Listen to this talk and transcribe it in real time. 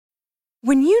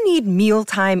When you need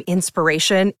mealtime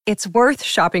inspiration, it's worth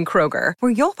shopping Kroger,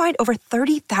 where you'll find over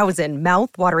 30,000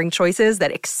 mouth-watering choices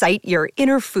that excite your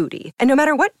inner foodie. And no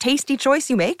matter what tasty choice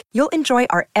you make, you'll enjoy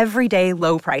our everyday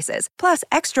low prices, plus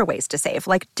extra ways to save,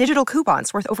 like digital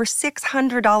coupons worth over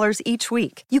 $600 each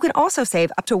week. You can also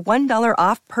save up to $1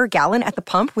 off per gallon at the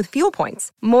pump with fuel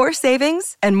points. More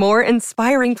savings and more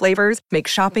inspiring flavors make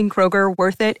shopping Kroger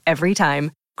worth it every time.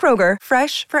 Kroger,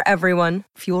 fresh for everyone.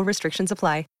 Fuel restrictions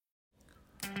apply.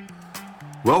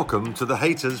 Welcome to the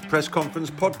Haters Press Conference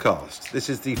podcast. This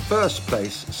is the first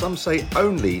place, some say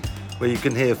only, where you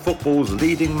can hear football's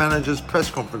leading managers' press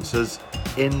conferences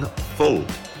in full.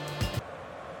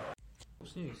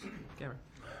 What's news, Gary?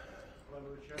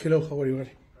 Hello, how are you? Very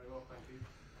well, thank you.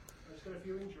 Just got a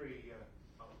few injury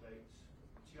updates.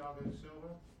 Thiago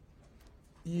Silva?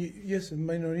 Yes,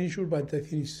 minor injury, but I think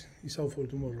he's out for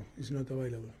tomorrow. He's not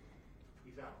available.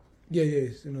 He's out? Yeah,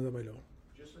 he's not available.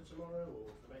 Just for tomorrow or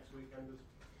for next weekend as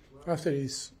well? After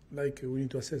it's like we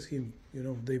need to assess him,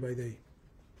 day by day.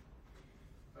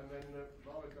 And then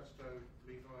Mauricio Pochettino,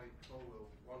 Levi Colwell,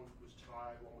 one was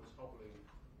tired, one was hobbling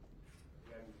at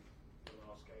the end of the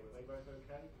last game. Are they both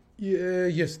okay? Yeah,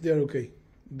 yes, they are okay.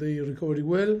 They recovered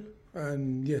well,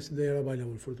 and yes, they are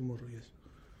available for tomorrow, yes.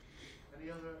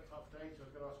 Any other updates? I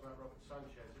was going to ask about Robert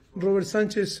Sanchez. Robert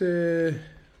Sanchez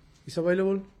is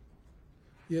available,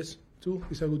 yes, too.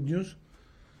 It's a good news.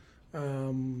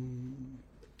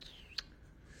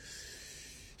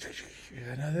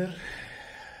 Another.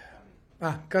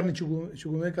 Carney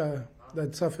Chukwuemeka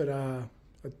that suffered a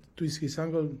twist his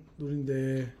ankle during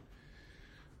the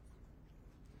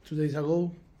 2 days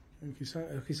ago. And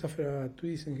he suffered a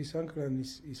twist in his ankle and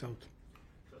is out.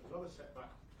 So another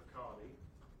setback for Carney,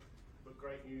 but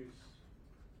great news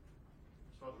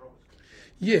as far as Robert's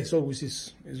concerned. Yes, always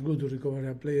it's good to recover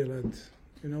a player that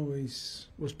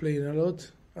was playing a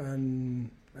lot, and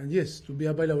yes, to be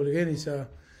available again is a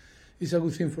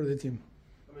good thing for the team.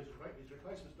 I mean, his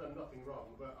replacement's done nothing wrong,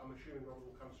 but I'm assuming Robert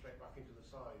will come straight back into the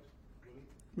side, will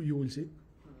he? You will see.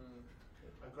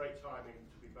 And great timing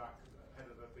to be back ahead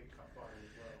of a big cup final as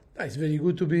well. It's very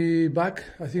good to be back.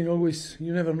 I think always,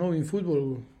 you never know in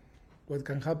football what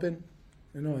can happen.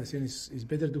 I think it's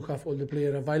better to have all the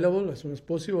players available as soon as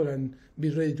possible and be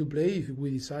ready to play if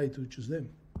we decide to choose them.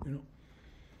 Return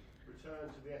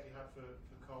to the Etihad for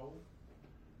Cole.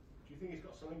 Do you think he's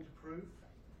got something to prove?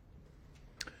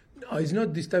 No, he's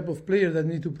not this type of player that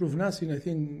need to prove nothing. I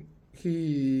think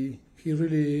he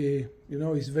really,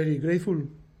 is very grateful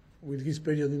with his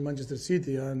period in Manchester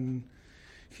City, and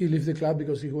he left the club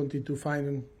because he wanted to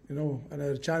find,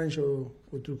 another challenge or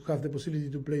to have the possibility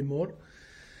to play more.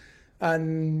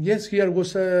 And yes, here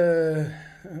was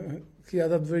he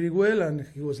adapted very well, and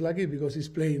he was lucky because he's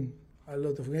playing a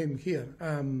lot of games here.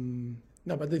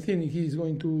 No, but I think he's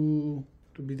going to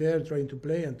be there trying to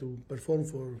play and to perform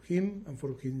for him and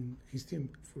for his team.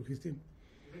 Do you think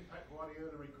Pep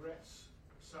Guardiola regrets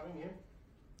selling him?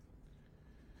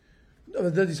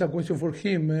 No, that is a question for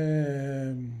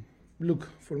him. Look,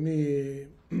 for me,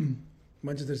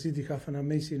 Manchester City have an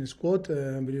amazing squad,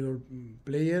 unbelievable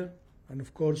player, and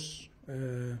of course,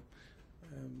 their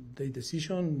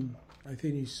decision, I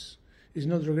think, is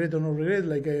not regret or no regret.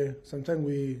 Like sometimes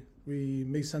we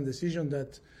make some decision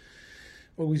that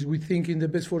always we think in the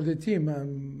best for the team.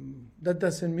 That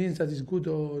doesn't mean that it's good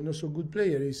or not so good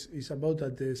player. It's about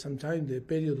that sometimes the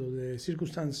period or the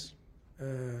circumstance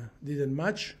didn't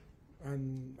match,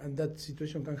 and that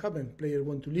situation can happen. Player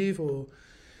want to leave,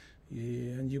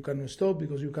 and you cannot stop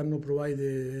because you cannot provide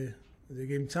the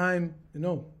game time.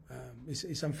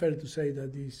 It's unfair to say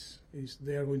that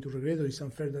they are going to regret, or it's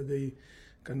unfair that they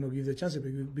cannot give the chance,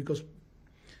 because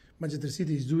Manchester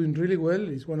City is doing really well.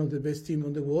 It's one of the best teams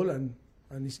on the world, and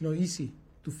it's not easy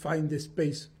to find the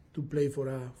space to play for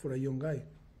a young guy.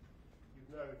 You've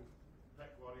known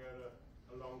Pep Guardiola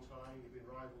a long time. You've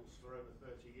been rivals for over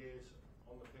 30 years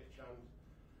on the pitch and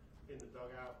in the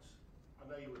dugout. I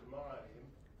know you admire him.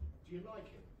 Do you like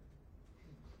him?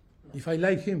 If I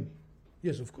like him,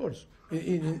 yes, of course.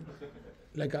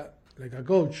 Like a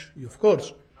coach, of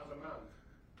course. As a man?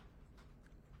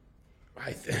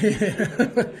 I think.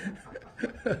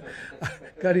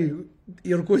 Gary,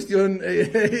 your question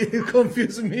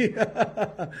confused me.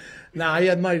 I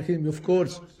admire him, of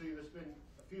course. Obviously, there's been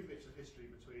a few bits of history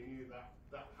between you.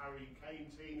 That Harry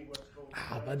Kane team, he was called.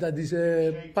 But that is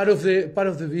part of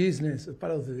the business.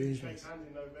 Part of the business. Shake hands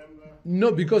in November.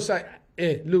 No, because I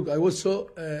was so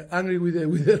angry with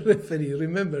the referee.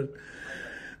 Remember,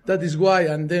 that is why,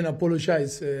 and then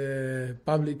apologize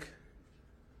public.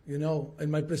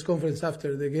 In my press conference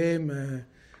after the game.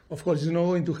 Of course, it's not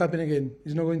going to happen again.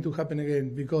 It's not going to happen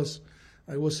again because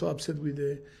I was so upset with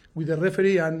the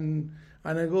referee, and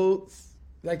I go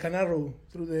like an arrow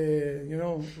through the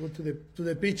go to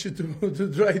the pitch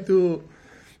to try to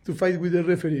fight with the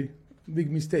referee.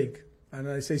 Big mistake, and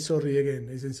I say sorry again.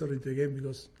 I say sorry again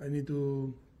because I need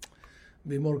to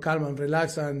be more calm and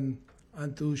relaxed and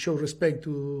to show respect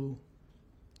to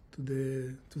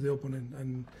the opponent,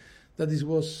 and that's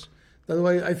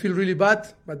why I feel really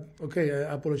bad. But okay,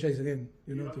 I apologize again.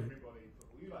 You like everybody?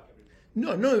 You like everybody?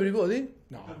 No, not everybody.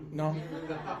 No.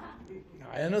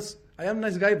 I am a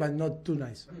nice guy, but not too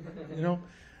nice.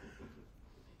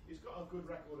 He's got a good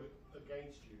record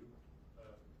against you,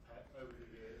 Pep, over the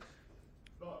years.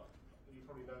 But you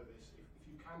probably know this. If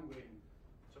you can win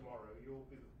tomorrow, you'll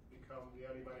become the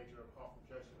only manager apart from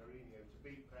Jose Mourinho to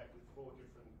beat Pep with 4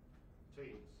 different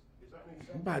teams. Is that any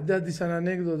sense? But that is an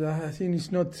anecdote that I think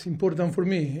is not important for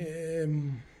me.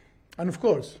 And of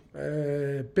course,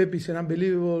 Pep is an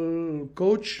unbelievable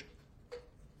coach,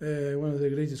 one of the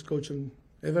greatest coaches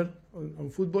ever on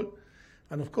football.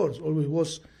 And of course, always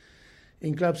was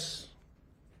in clubs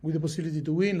with the possibility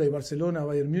to win, like Barcelona,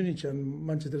 Bayern Munich, and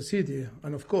Manchester City.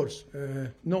 And of course,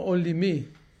 not only me,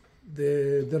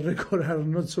 the records are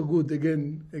not so good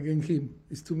against him.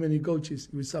 It's too many coaches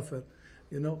will suffer,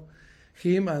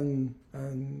 him and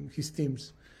his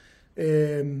teams.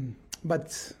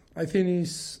 But I think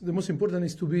the most important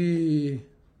is to be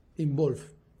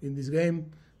involved in this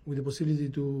game with the possibility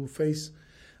to face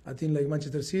a team like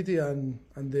Manchester City and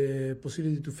the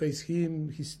possibility to face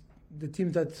him. The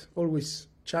team that always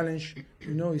challenge,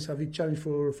 it's a big challenge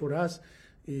for us.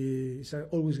 It's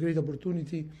always great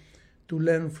opportunity to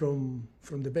learn from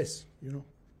the best, Thank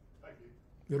you.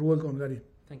 You're welcome, Gary.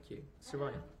 Thank you.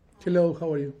 Soraya. Hello,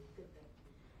 how are you? Good, thanks.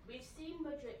 We've seen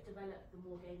Modric develop the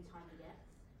more game time he gets.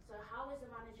 So how, as a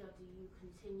manager, do you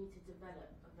continue to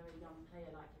develop a very young player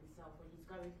like himself when he's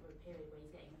going through a period where he's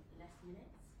getting less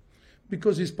minutes?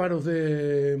 Because it's part of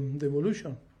the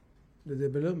evolution, the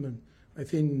development. I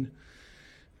think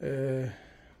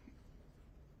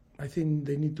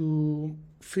they need to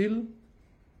feel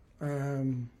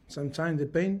sometimes the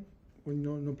pain when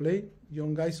you no play.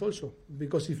 Young guys also,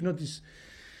 because if not,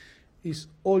 it's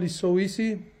all is so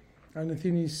easy, and I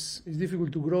think it's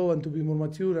difficult to grow and to be more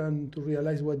mature and to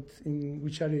realize in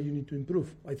which area you need to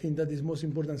improve. I think that is most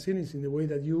important thing is in the way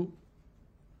that you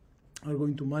are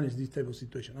going to manage this type of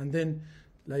situation. And then,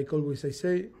 like always I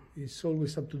say, it's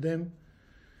always up to them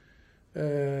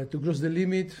to cross the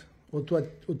limit or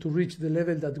to reach the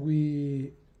level that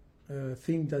we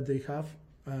think that they have.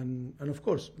 And of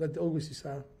course, that always is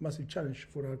a massive challenge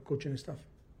for our coaching staff.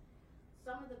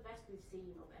 Some of the best we've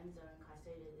seen of Enzo and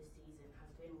Caicedo this season has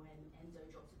been when Enzo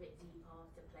drops a bit deeper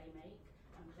to play make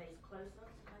and plays closer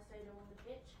to Caicedo on the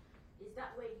pitch. Is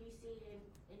that where you see him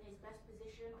in his best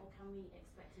position, or can we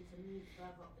expect him to move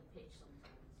further up the pitch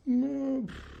sometimes? No,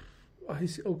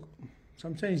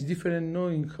 sometimes it's different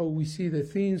knowing how we see the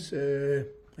things.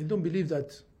 I don't believe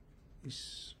that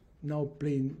he's now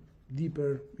playing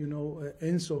deeper,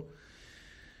 Enzo.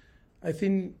 I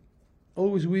think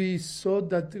always we saw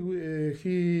that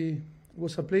he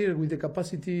was a player with the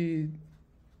capacity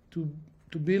to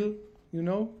build,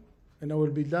 and our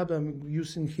build-up and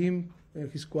using him,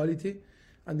 his quality,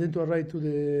 and then to arrive to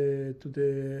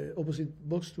the opposite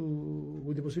box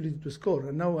with the possibility to score.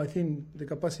 And now I think the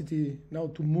capacity now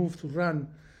to move, to run,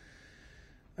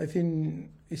 I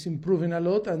think is improving a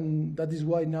lot, and that is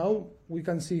why now we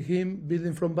can see him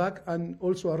building from back and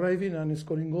also arriving and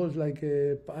scoring goals like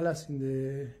Palace in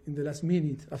the last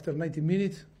minute. After 90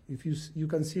 minutes, if you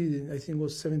can see, I think it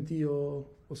was 70 or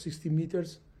 60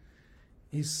 meters,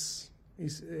 is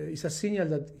a signal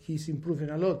that he's improving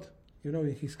a lot,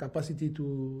 in his capacity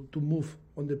to move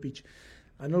on the pitch.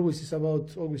 And always it's about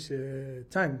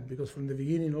time, because from the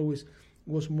beginning always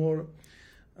was more,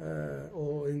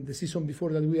 or in the season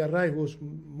before that we arrived, was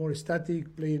more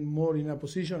static, playing more in a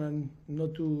position and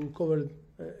not to cover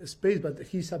space. But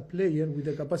he's a player with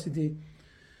the capacity,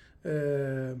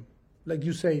 like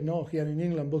you say, here in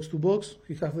England, box to box.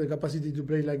 He has the capacity to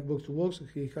play like box to box.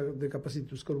 He has the capacity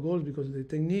to score goals because of the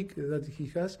technique that he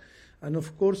has, and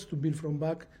of course to build from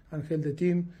back and help the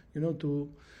team, to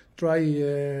try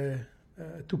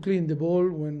to clean the ball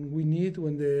when we need,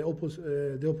 when the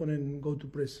opponent go to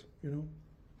press,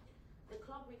 The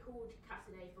club recalled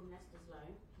Cassidy from Leicester's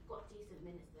loan. He got decent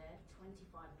minutes there,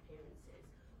 25 appearances.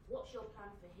 What's your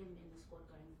plan for him in the squad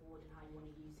going forward and how you want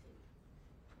to use him?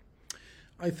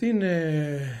 I think,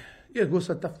 it was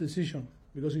a tough decision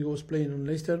because he was playing on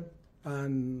Leicester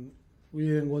and we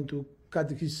didn't want to cut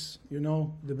his,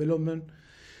 development.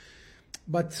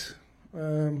 But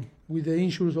with the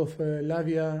injuries of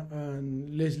Lavia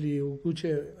and Leslie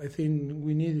Ukuche, I think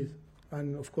we needed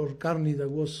and of course Carney that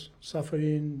was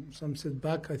suffering some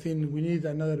setback. I think we need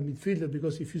another midfielder,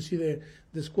 because if you see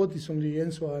the squad, it's only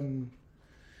Enzo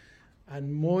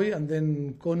and Moy, and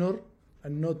then Connor,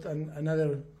 and not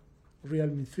another real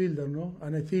midfielder, no?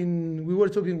 And I think we were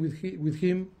talking with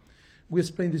him. We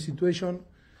explained the situation.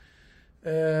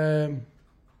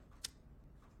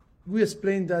 We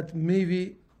explained that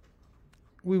maybe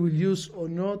we will use or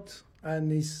not,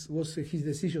 and it was his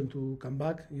decision to come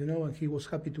back, and he was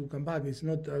happy to come back. It's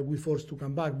not we forced to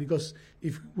come back, because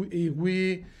if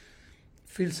we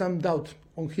feel some doubt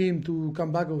on him to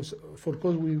come back, for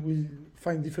course we will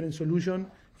find different solution.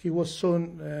 He was so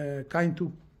kind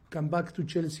to come back to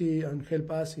Chelsea and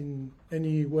help us in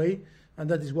any way, and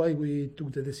that is why we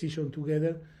took the decision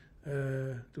together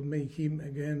to make him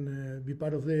again be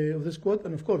part of the squad.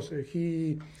 And of course,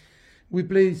 we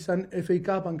played some FA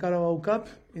Cup and Carabao Cup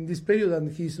in this period,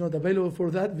 and he's not available for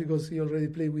that because he already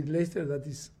played with Leicester. That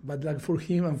is bad luck for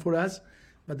him and for us.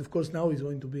 But of course, now he's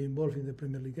going to be involved in the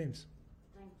Premier League games.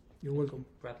 Thank you. You're welcome.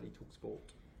 Bradley, talk sport.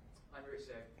 Hi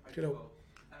Mauricio. Hello.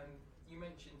 You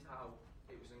mentioned how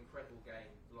it was an incredible game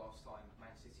the last time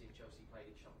Man City and Chelsea played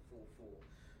each other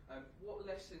 4-4. What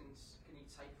lessons can you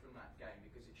take from that game?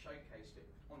 Because it showcased that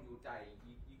on your day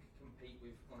you could compete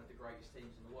with one of the greatest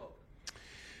teams in the world.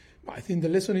 I think the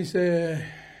lesson is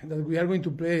that we are going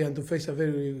to play and to face a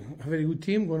very good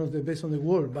team, one of the best on the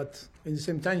world. But at the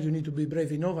same time, you need to be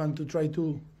brave enough and to try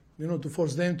to, to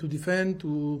force them to defend,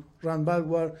 to run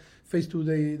backward, face to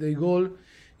the goal.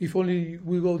 If only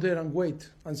we go there and wait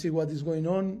and see what is going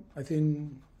on, I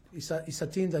think it's a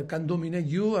team that can dominate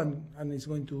you and it's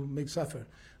going to make suffer.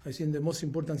 I think the most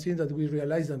important thing that we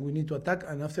realize that we need to attack,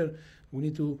 and after we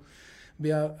need to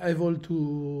be able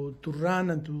to run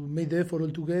and to make the effort all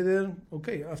together.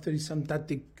 Okay, after is some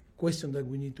tactic question that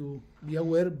we need to be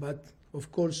aware, but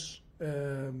of course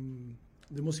the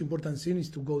most important thing is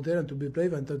to go there and to be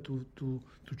brave and to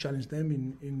challenge them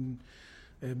in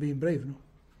being brave. No?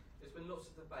 There's been lots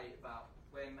of debate about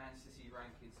where Man City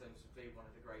rank in terms of being one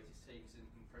of the greatest teams in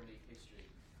Premier League history.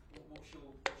 What's your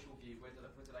view? Where do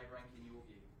they rank in your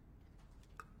view?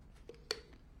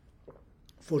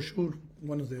 For sure,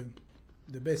 one of the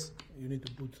best. You need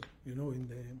to put,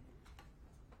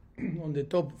 on the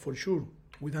top for sure,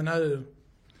 with another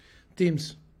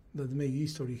teams that make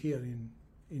history here in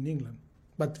England.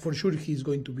 But for sure, he's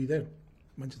going to be there,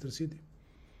 Manchester City.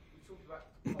 We talked about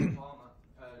Cole Palmer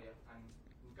earlier and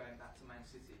going back to Man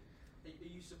City.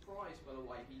 Are you surprised by the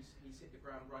way he's hit the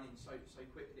ground running so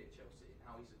quickly at Chelsea, and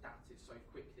how he's adapted so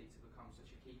quickly to become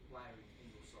such a key player in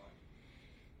your side?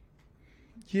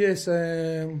 Yes.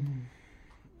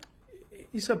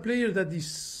 He's a player that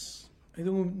is. I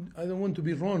don't want to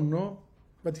be wrong, no.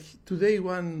 But today,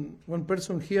 one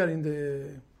person here in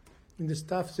the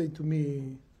staff said to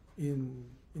me, in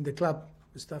the club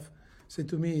staff said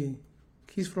to me,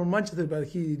 he's from Manchester, but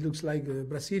he looks like a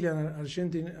Brazilian,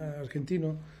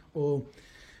 Argentino, or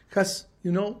has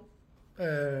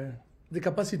the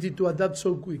capacity to adapt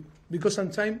so quick. Because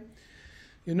sometimes,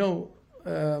 I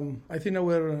think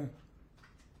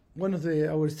one of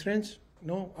our strengths.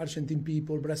 Argentine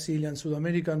people, Brazilian, South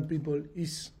American people,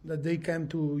 is that they come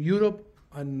to Europe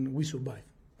and we survive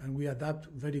and we adapt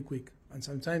very quick. And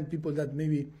sometimes people that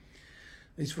maybe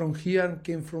is from here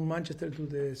came from Manchester to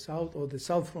the south, or the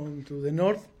south to the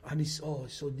north, and it's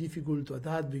so difficult to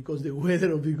adapt because the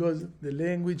weather, or because the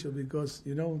language, or because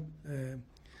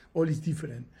all is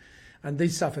different, and they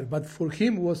suffer. But for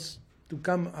him was to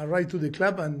come right to the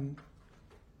club, and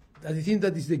I think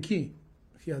that is the key.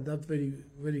 He adapted very,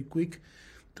 very quick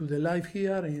to the life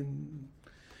here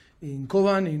in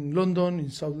Cobham, in London,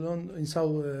 in South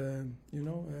London,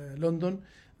 London,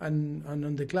 and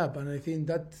on the club. And I think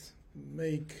that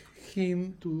make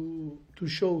him to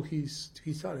show his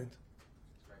talent.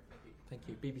 Thank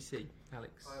you. BBC,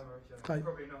 Alex. Hi, Mauricio. Hi.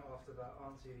 Probably not after that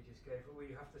answer you just gave, but will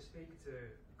you have to speak to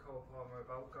Cole Palmer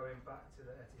about going back to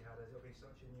the Etihad, as it'll be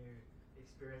such a new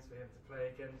experience for him to play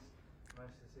against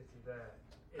Manchester City there?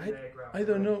 I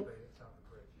don't know.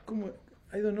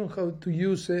 I don't know how to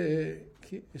use.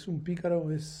 Es un pícaro.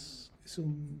 Es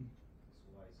un.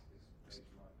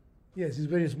 Yes, he's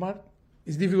very smart.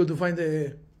 It's difficult to find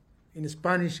in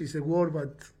Spanish is a word,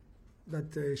 but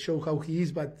that show how he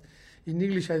is. But in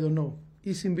English, I don't know.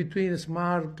 He's in between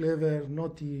smart, clever,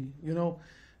 naughty.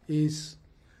 He's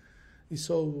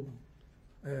so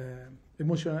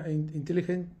emotional,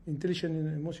 intelligent,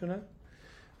 and emotional,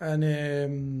 and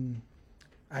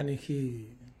he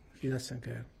doesn't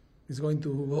care. He's going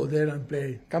to go there and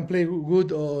play. Can play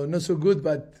good or not so good,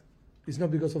 but it's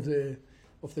not because of the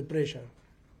pressure.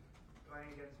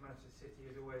 Playing against Manchester City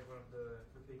is always one of the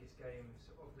biggest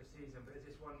games of the season, but is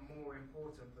this one more important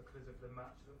because of the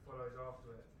match that follows after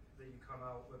it, that you come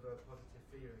out with a positive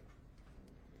feeling?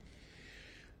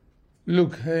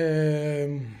 Look,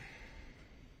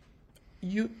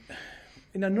 you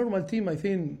in a normal team, I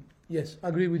think, yes, I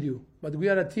agree with you. But we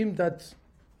are a team that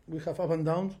we have up and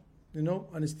downs,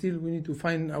 and still we need to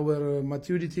find our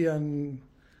maturity and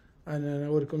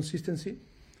our consistency.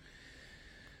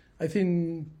 I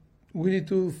think we need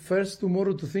to first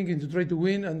tomorrow to think to try to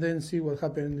win and then see what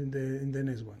happens in the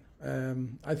next one.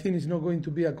 I think it's not going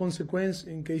to be a consequence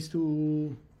in case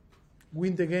to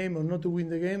win the game or not to win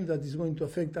the game that is going to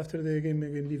affect after the game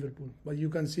against Liverpool. But you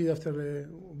can see after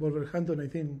Wolverhampton, I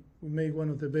think we made one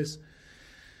of the best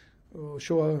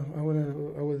show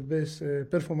our best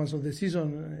performance of the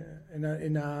season in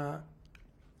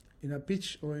a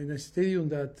pitch or in a stadium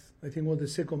that I think was the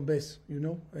second best.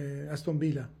 Aston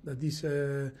Villa that is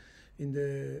that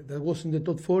was in the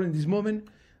top 4 in this moment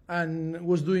and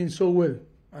was doing so well.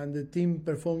 And the team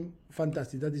performed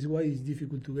fantastic. That is why it's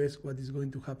difficult to guess what is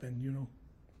going to happen, Thank you.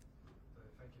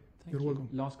 Thank You're you. welcome.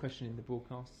 Last question in the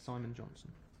broadcast, Simon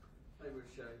Johnson. Hey,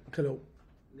 Mauricio. Hello.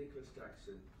 Nicholas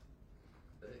Jackson.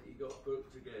 He got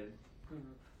booked again.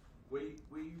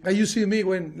 You see me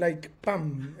when,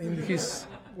 pam,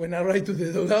 when I ride to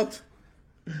the dugout?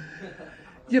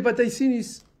 Yeah, but I think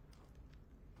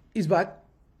it's bad,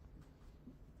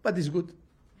 but it's good.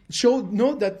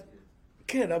 Know that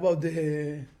care about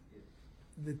the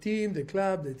team, the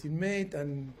club, the teammate,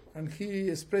 and he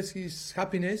expressed his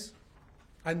happiness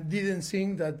and didn't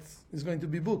think that it's going to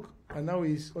be booked. And now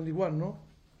it's only one, no?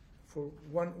 For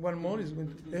one more is going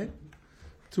to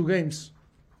 2 games.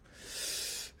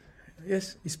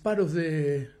 Yes, it's part of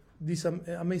this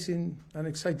amazing and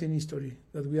exciting history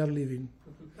that we are living.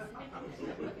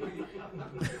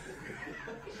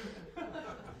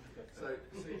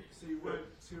 So you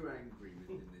weren't too angry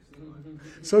with him this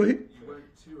time? Sorry? You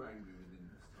weren't too angry with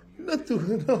him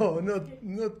this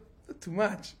time? Not too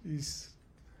much. It's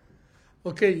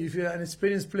okay if you're an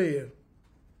experienced player.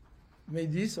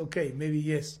 Made this, okay, maybe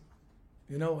yes.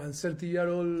 And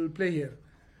 30-year-old player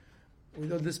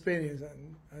with all the experience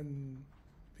and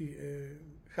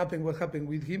happened what happened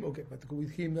with him, okay, but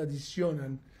with him that is young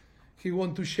and he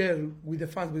want to share with the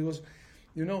fans because,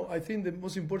 I think the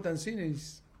most important thing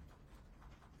is,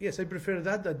 yes, I prefer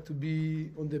that to be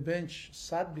on the bench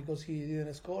sad because he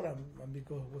didn't score and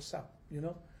because he was sad,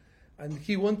 And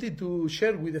he wanted to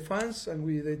share with the fans and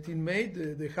with the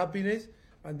teammate the happiness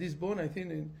and this bond, I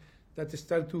think, that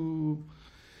start to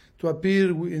appear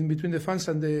in between the fans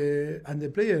and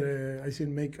the player, I think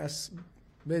make us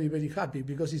very, very happy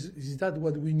because it's that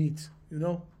what we need,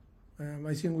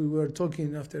 I think we were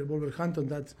talking after Wolverhampton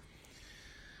that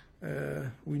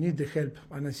we need the help,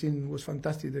 and I think it was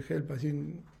fantastic, the help. I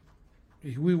think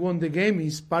if we won the game,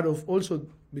 it's part of also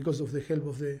because of the help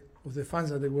of the fans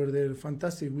that they were there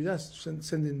fantastic with us,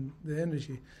 sending the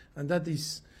energy. And that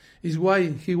is why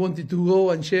he wanted to go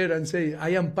and share and say, I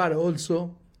am part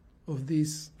also of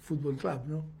this football club,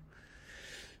 no?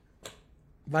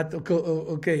 But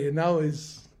okay, now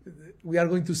we are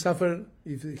going to suffer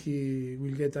if he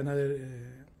will get another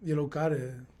yellow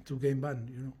card to game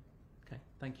ban, Okay,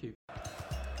 thank you.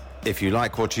 If you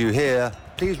like what you hear,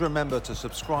 please remember to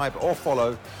subscribe or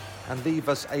follow and leave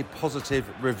us a positive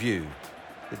review.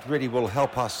 It really will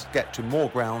help us get to more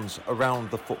grounds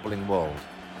around the footballing world.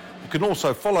 You can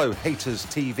also follow Haters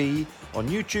TV on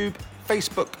YouTube,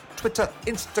 Facebook, Twitter,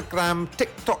 Instagram,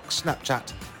 TikTok,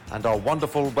 Snapchat, and our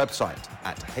wonderful website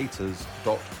at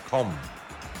haters.com.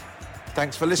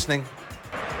 Thanks for listening.